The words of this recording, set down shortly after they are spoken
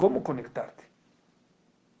cómo conectarte.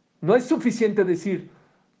 No es suficiente decir,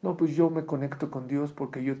 no, pues yo me conecto con Dios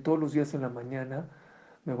porque yo todos los días en la mañana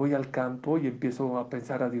me voy al campo y empiezo a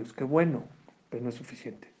pensar a Dios. Qué bueno, pero no es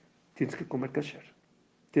suficiente. Tienes que comer kasher,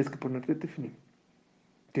 tienes que ponerte tefilim,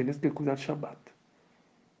 tienes que cuidar Shabbat.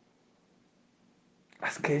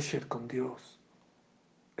 Haz kasher con Dios.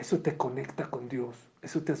 Eso te conecta con Dios.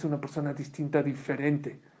 Eso te hace una persona distinta,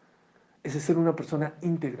 diferente. Ese es ser una persona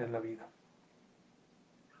íntegra en la vida.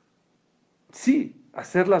 Sí,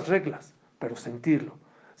 hacer las reglas, pero sentirlo.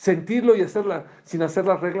 Sentirlo y hacerla sin hacer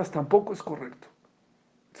las reglas tampoco es correcto.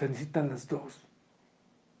 Se necesitan las dos.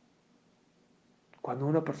 Cuando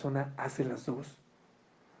una persona hace las dos,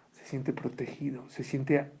 se siente protegido, se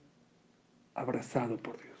siente abrazado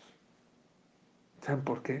por Dios. ¿Saben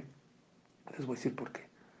por qué? Les voy a decir por qué.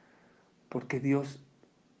 Porque Dios,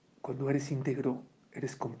 cuando eres íntegro,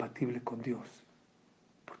 eres compatible con Dios.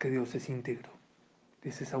 Porque Dios es íntegro,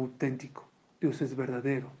 Dios es auténtico, Dios es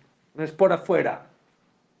verdadero. No es por afuera.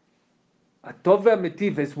 A Tov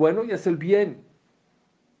Ametiv es bueno y hace el bien.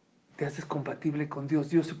 Te haces compatible con Dios.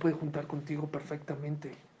 Dios se puede juntar contigo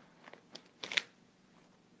perfectamente.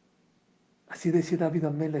 Así decía David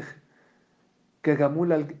Amelech, que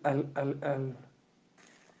Gamul al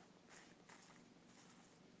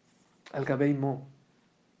Gabei Mo.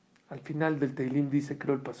 Al final del Teilim dice,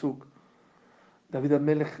 creo el Pasuk, David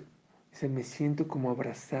Amelech dice, me siento como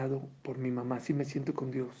abrazado por mi mamá. Así me siento con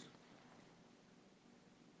Dios.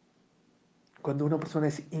 Cuando una persona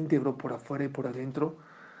es íntegro por afuera y por adentro,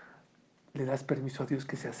 le das permiso a Dios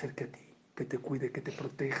que se acerque a ti, que te cuide, que te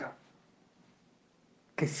proteja,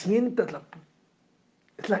 que sientas la...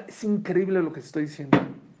 Es increíble lo que estoy diciendo.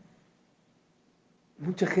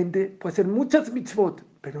 Mucha gente puede hacer muchas mitzvot,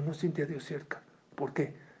 pero no siente a Dios cerca. ¿Por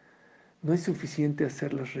qué? No es suficiente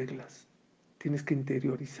hacer las reglas. Tienes que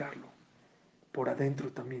interiorizarlo. Por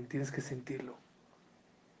adentro también, tienes que sentirlo.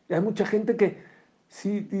 Y hay mucha gente que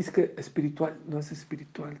sí dice que espiritual, no es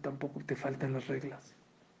espiritual, tampoco te faltan las reglas.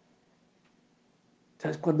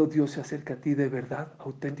 ¿Sabes cuándo Dios se acerca a ti de verdad,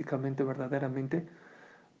 auténticamente, verdaderamente?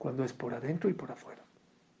 Cuando es por adentro y por afuera.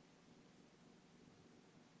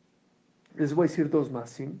 Les voy a decir dos más,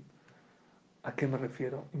 ¿sí? ¿A qué me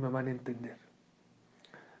refiero? Y me van a entender.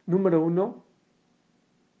 Número uno,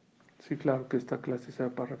 sí, claro que esta clase será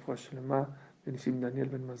para Refuah Shlema de Nisim Daniel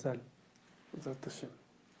Ben Mazal.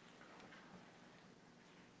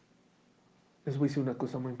 Les voy a decir una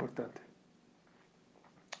cosa muy importante.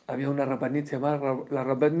 Había una rabanit, se llamaba la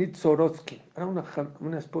rabanit Sorotsky. Era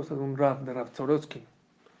una esposa de un rab, de Rab Sorotsky.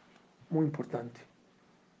 Muy importante.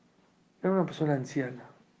 Era una persona anciana.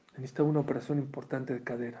 Necesitaba una operación importante de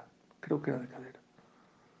cadera. Creo que era de cadera.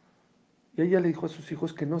 Y ella le dijo a sus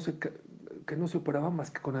hijos que no se operaba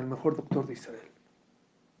más que con el mejor doctor de Israel.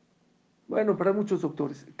 Bueno, para muchos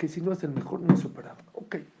doctores, que si no es el mejor, no se operaba.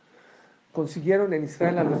 Ok. Consiguieron en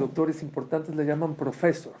Israel a los doctores importantes, le llaman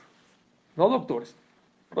profesor. No doctores,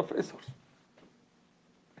 profesores.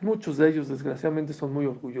 Muchos de ellos, desgraciadamente, son muy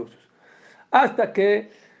orgullosos. Hasta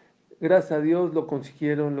que, gracias a Dios, lo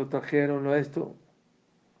consiguieron, lo trajeron, esto.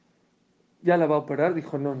 Ya la va a operar.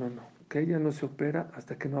 Dijo, no, no, no, que ella no se opera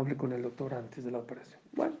hasta que no hable con el doctor antes de la operación.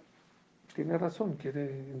 Bueno, tiene razón,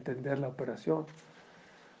 quiere entender la operación.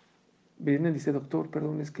 Viene y dice, doctor,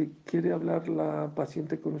 perdón, es que quiere hablar la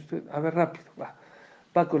paciente con usted. A ver, rápido, va.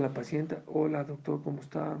 Va con la paciente. Hola, doctor, ¿cómo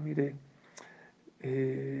está? Mire,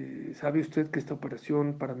 ¿sabe usted que esta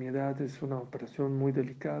operación para mi edad es una operación muy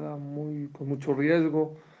delicada, con mucho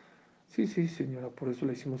riesgo? Sí, sí, señora, por eso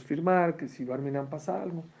le hicimos firmar, que si Barminan pasa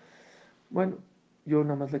algo. Bueno, yo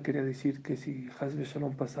nada más le quería decir que si Hasbe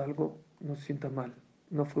Shalom pasa algo, no se sienta mal.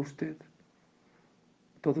 No fue usted.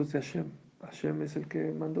 Todo es de Hashem. Hashem es el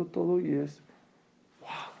que mandó todo y es...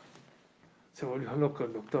 Se volvió loco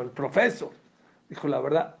el doctor, el profesor. Dijo, la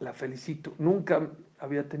verdad, la felicito. Nunca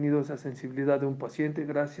había tenido esa sensibilidad de un paciente,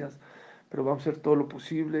 gracias, pero vamos a hacer todo lo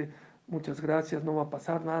posible. Muchas gracias, no va a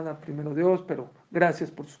pasar nada, primero Dios, pero gracias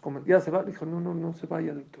por sus comentarios. Ya se va. Dijo, no, no, no se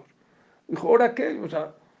vaya, doctor. Dijo, ¿ahora qué? O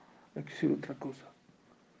sea, hay que decir otra cosa.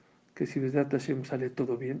 Que si Besdat Hashem sale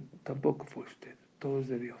todo bien, tampoco fue usted. Todo es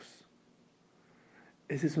de Dios.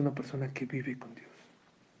 Esa es una persona que vive con Dios,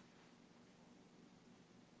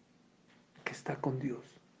 que está con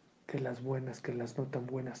Dios, que las buenas, que las no tan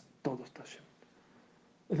buenas, todo está Hashem.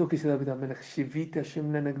 Es lo que dice David Amelech, Shivite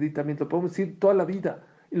Hashem Lenegrit, también lo podemos decir toda la vida,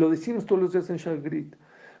 y lo decimos todos los días en Shagrit.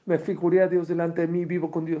 Me figuré a Dios delante de mí,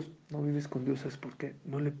 vivo con Dios. No vives con Dios, ¿sabes por qué?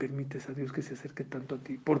 No le permites a Dios que se acerque tanto a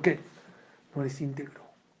ti. ¿Por qué? No eres íntegro.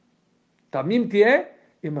 También tie,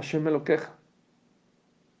 y Hashem me lo queja.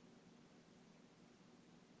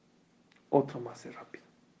 Otro más rápido.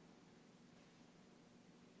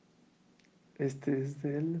 Este es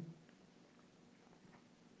del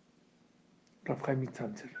Rav Chaim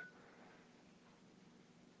Itzanzer.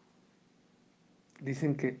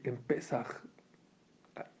 Dicen que en Pesaj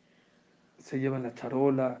se llevan la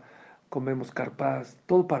charola, comemos carpaz,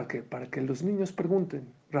 todo para qué, para que los niños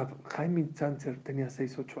pregunten. Rav Chaim Itzanzer tenía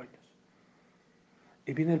 6, 8 años.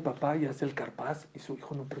 Y viene el papá y hace el carpaz y su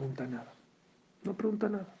hijo no pregunta nada. No pregunta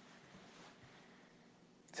nada.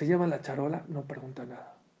 Se lleva la charola, no pregunta nada.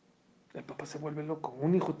 El papá se vuelve loco.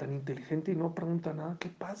 Un hijo tan inteligente y no pregunta nada. ¿Qué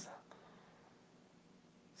pasa?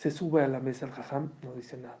 Se sube a la mesa el jajam, no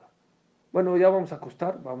dice nada. Bueno, ya vamos a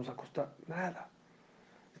acostar, nada.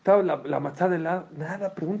 Estaba la matzá de lado,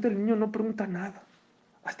 nada. Pregunta el niño, no pregunta nada.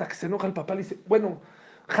 Hasta que se enoja el papá, le dice, bueno,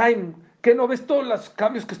 Jaime, ¿qué no ves todos los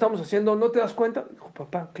cambios que estamos haciendo? ¿No te das cuenta? Dijo,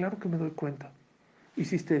 papá, claro que me doy cuenta.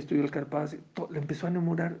 Hiciste esto y el carpaz. Le empezó a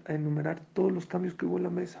enumerar todos los cambios que hubo en la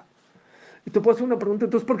mesa. Y te puedo hacer una pregunta,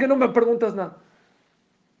 entonces, ¿por qué no me preguntas nada?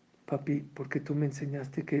 Papi, porque tú me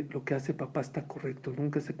enseñaste que lo que hace papá está correcto,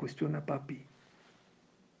 nunca se cuestiona, papi.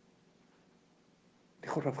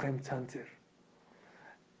 Dijo Rav Chaim Itzanzer.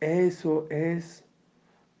 Eso es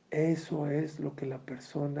lo que la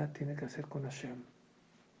persona tiene que hacer con Hashem.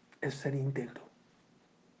 Es ser íntegro.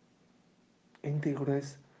 Íntegro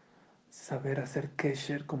es saber hacer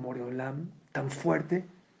kesher como Oreolam, tan fuerte.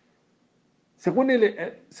 Según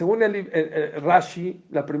el Rashi,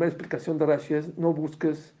 la primera explicación de Rashi es no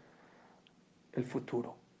busques el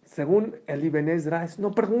futuro. Según el Ibn Ezra es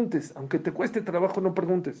no preguntes, aunque te cueste trabajo, no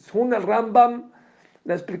preguntes. Según el Rambam,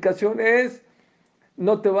 la explicación es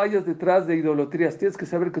no te vayas detrás de idolatrías, tienes que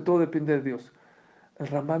saber que todo depende de Dios. El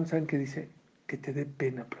Rambam, ¿saben qué dice? Que te dé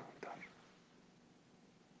pena preguntar.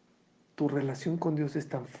 Tu relación con Dios es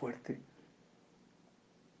tan fuerte,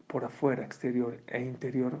 por afuera, exterior e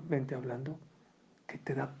interiormente hablando, que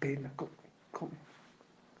te da pena. ¿Cómo?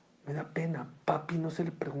 Me da pena. Papi no se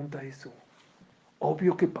le pregunta eso.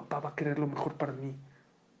 Obvio que papá va a querer lo mejor para mí.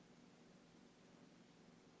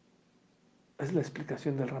 Es la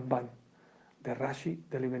explicación del Rambam, de Rashi,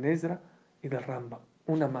 del Ibn Ezra y del Rambam.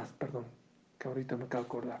 Una más, perdón, que ahorita me acabo de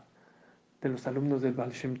acordar, de los alumnos del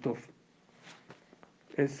Baal Shem Tov.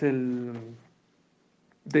 Es el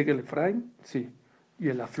Degel Efraim, sí, y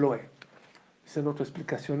el Afloe. Esa es otra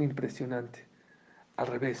explicación impresionante. Al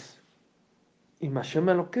revés. Y Mashem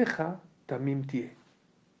me lo queja, también tie.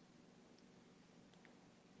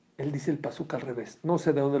 Él dice el pasuk al revés. No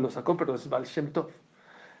sé de dónde lo sacó, pero es Baal Shem Tov.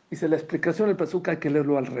 Dice la explicación del pasuk hay que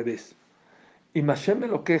leerlo al revés. Y Mashem me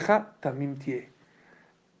lo queja, también tie.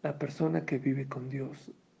 La persona que vive con Dios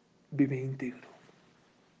vive íntegro.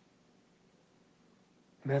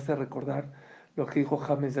 Me hace recordar lo que dijo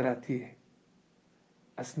James Ratie.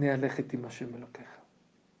 Asnea lejet y Mashem me lo queja.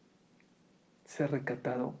 Ser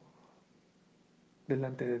recatado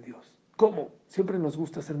delante de Dios. ¿Cómo? Siempre nos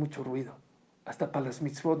gusta hacer mucho ruido. Hasta para las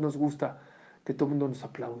mitzvot nos gusta que todo el mundo nos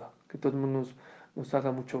aplauda, que todo el mundo nos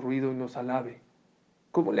haga mucho ruido y nos alabe.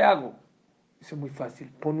 ¿Cómo le hago? Dice muy fácil.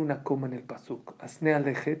 Pon una coma en el pasuk. Asnea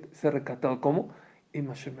lejet, ser recatado. ¿Cómo? Y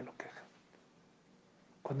Mashem me lo queja.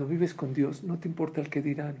 Cuando vives con Dios, no te importa el que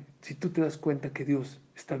dirán. Si tú te das cuenta que Dios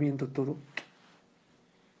está viendo todo,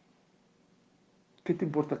 ¿qué te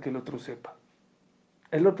importa que el otro sepa?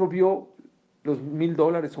 El otro vio los $1,000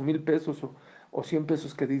 o $1,000 o 100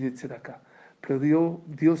 pesos que di de tzedakah. Pero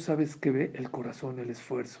Dios sabes que ve el corazón, el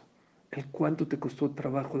esfuerzo, el cuánto te costó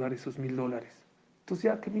trabajo dar esos $1,000. Entonces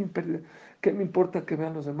ya, ¿qué me importa que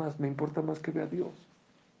vean los demás? Me importa más que vea a Dios.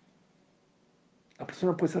 La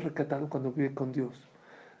persona puede ser recatado cuando vive con Dios.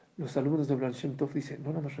 Los alumnos de Baal Shem Tov dicen, no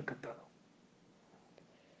nada más recatado.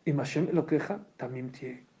 Y Mashem lo queja, también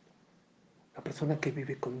tiene. La persona que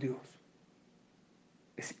vive con Dios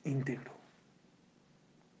es íntegro.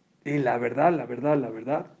 Y la verdad,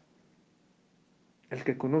 el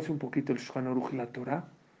que conoce un poquito el Shulchan Aruch y la Torah,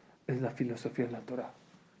 es la filosofía de la Torah.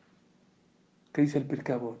 ¿Qué dice el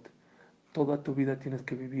Pirkei Avot? Toda tu vida tienes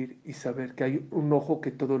que vivir y saber que hay un ojo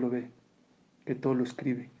que todo lo ve, que todo lo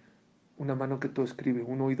escribe, una mano que todo escribe,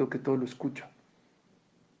 un oído que todo lo escucha.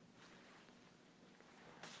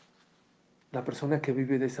 La persona que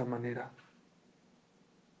vive de esa manera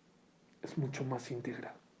es mucho más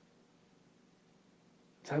íntegra.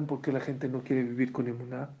 ¿Saben por qué la gente no quiere vivir con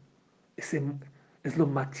emuná? Es lo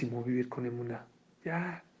máximo vivir con emuná.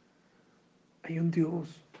 Ya, hay un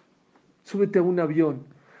Dios. Súbete a un avión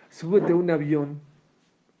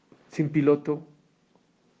sin piloto.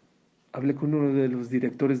 Hablé con uno de los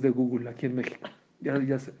directores de Google aquí en México. Ya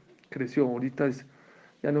creció, ahorita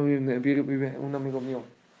ya no vive un amigo mío.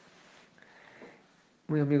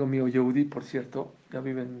 Muy amigo mío, Yehudi, por cierto, ya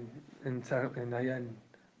vive allá en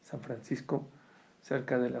San Francisco.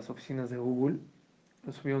 cerca de las oficinas de Google,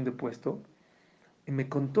 lo subieron de puesto, y me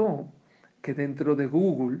contó que dentro de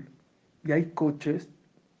Google ya hay coches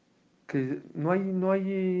que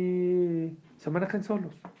se manejan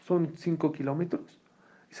solos, son 5 kilómetros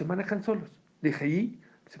y se manejan solos. Dije, y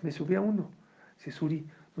se me subía uno. Dice, Suri,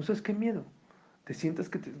 no sabes qué miedo, te sientes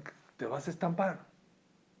que te vas a estampar.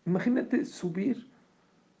 Imagínate subir,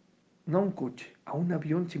 no a un coche, a un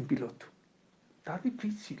avión sin piloto. Está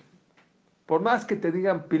difícil. Por más que te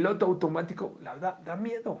digan piloto automático, la verdad, da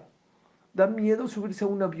miedo. Da miedo subirse a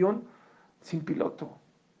un avión sin piloto.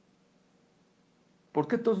 ¿Por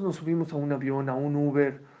qué todos nos subimos a un avión, a un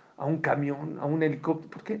Uber, a un camión, a un helicóptero?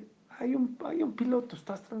 Porque hay un piloto,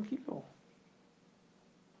 estás tranquilo.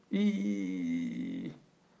 Y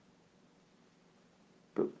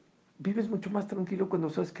pero vives mucho más tranquilo cuando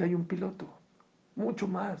sabes que hay un piloto. Mucho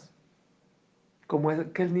más. Como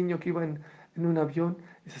aquel niño que iba en un avión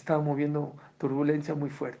y se estaba moviendo turbulencia muy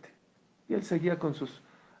fuerte. Y él seguía con sus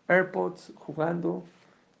AirPods jugando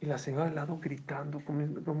y la señora al lado gritando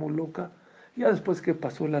como loca. Y ya después que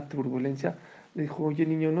pasó la turbulencia, le dijo, oye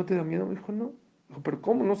niño, ¿no te da miedo? Me dijo, no. Dijo, pero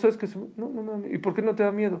 ¿cómo? ¿No sabes que se... No, no, no. ¿Y por qué no te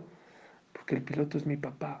da miedo? Porque el piloto es mi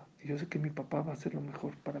papá. Y yo sé que mi papá va a hacer lo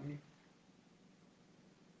mejor para mí.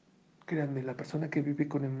 Créanme, la persona que vive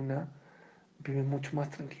con emuná vive mucho más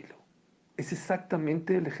tranquilo. Es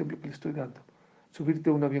exactamente el ejemplo que le estoy dando. Subirte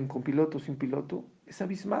a un avión con piloto o sin piloto es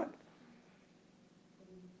abismal.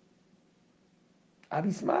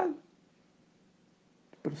 Abismal.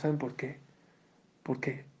 Pero ¿saben por qué? ¿Por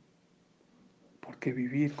qué? Porque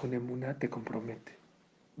vivir con emuná te compromete.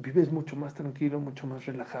 Vives mucho más tranquilo, mucho más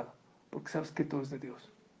relajado. Porque sabes que todo es de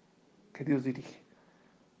Dios, que Dios dirige.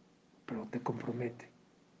 Pero te compromete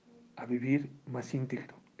a vivir más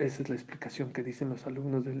íntegro. Esa es la explicación que dicen los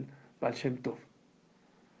alumnos del Baal Shem Tov.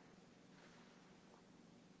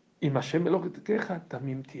 Y Mashem lo que te queja,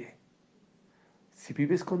 también tiene. Si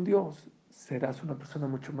vives con Dios, serás una persona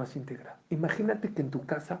mucho más íntegra. Imagínate que en tu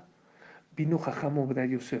casa vino Jajam Obra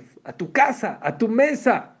Yosef, a tu casa, a tu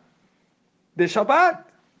mesa de Shabbat.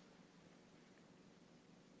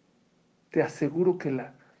 Te aseguro que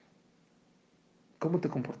 ¿cómo te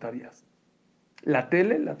comportarías? La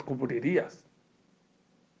tele la cubrirías.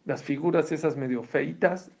 Las figuras esas medio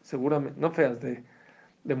feitas, seguramente, no feas,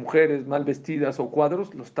 de mujeres mal vestidas o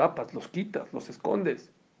cuadros, los tapas, los quitas, los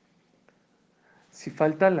escondes. Si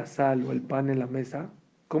falta la sal o el pan en la mesa,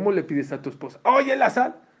 ¿cómo le pides a tu esposa? Oye, la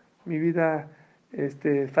sal. Mi vida,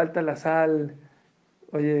 falta la sal.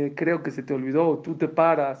 Oye, creo que se te olvidó. Tú te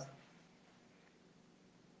paras.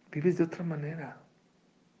 Vives de otra manera.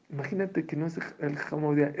 Imagínate que no es el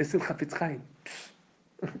Hamodia, es el Hafetz Haim.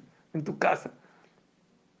 En tu casa.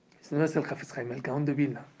 Si no es el Hafetz Haim, el Gaón de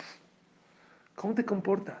Vilna. ¿Cómo te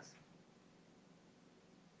comportas?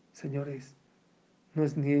 Señores, no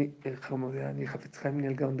es ni el Hamodia, ni el Hafetz Haim, ni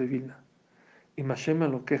el Gaón de Vilna. Y Mashem me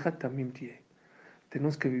lo queja también tiene.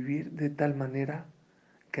 Tenemos que vivir de tal manera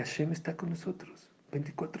que Hashem está con nosotros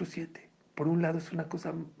 24/7. Por un lado es una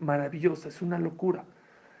cosa maravillosa, es una locura,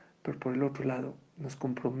 pero por el otro lado nos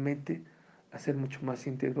compromete a ser mucho más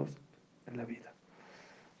íntegros en la vida.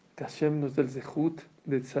 Que Hashem nos dé el zehut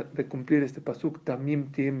de cumplir este pasuk,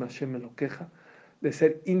 también tiene Hashem me lo queja, de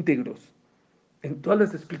ser íntegros en todas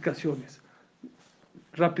las explicaciones.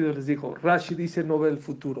 Rápido les digo, Rashi dice no ve el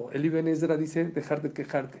futuro, el Ibn Ezra dice dejar de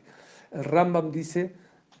quejarte, el Rambam dice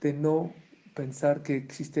de no pensar que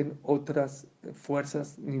existen otras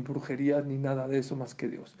fuerzas, ni brujería, ni nada de eso más que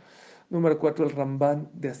Dios. Número 4, el Ramban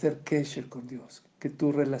de hacer kesher con Dios, que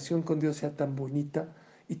tu relación con Dios sea tan bonita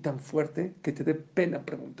y tan fuerte que te dé pena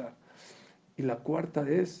preguntar. Y la cuarta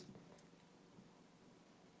es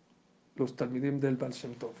los talmidim del Baal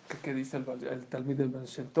Shem Tov. ¿Qué dice el talmid del Baal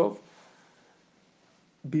Shem Tov?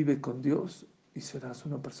 Vive con Dios y serás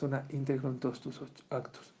una persona íntegra en todos tus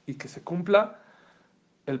actos. Y que se cumpla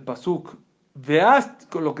el pasuk. Veas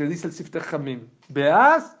con lo que dice el Sifteh Hamim.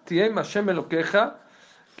 Veas, tiem Hashem lo queja,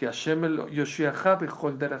 que Hashem lo yoshiacha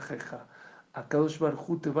bechol derajeja. Akadosh Baruj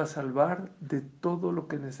Hu te va a salvar de todo lo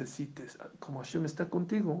que necesites. Como Hashem está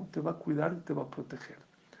contigo, te va a cuidar y te va a proteger.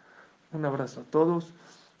 Un abrazo a todos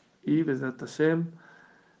y Bezrat Hashem.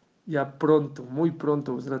 Ya pronto, muy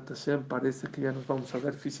pronto, Bezrat Hashem, parece que ya nos vamos a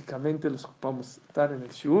ver físicamente, los vamos a estar en el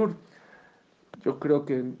Shiur. Yo creo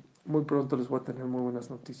que muy pronto les voy a tener muy buenas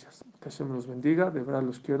noticias. Que Hashem los bendiga, de verdad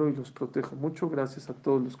los quiero y los protejo mucho. Gracias a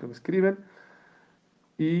todos los que me escriben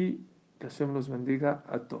y que Hashem los bendiga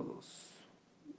a todos.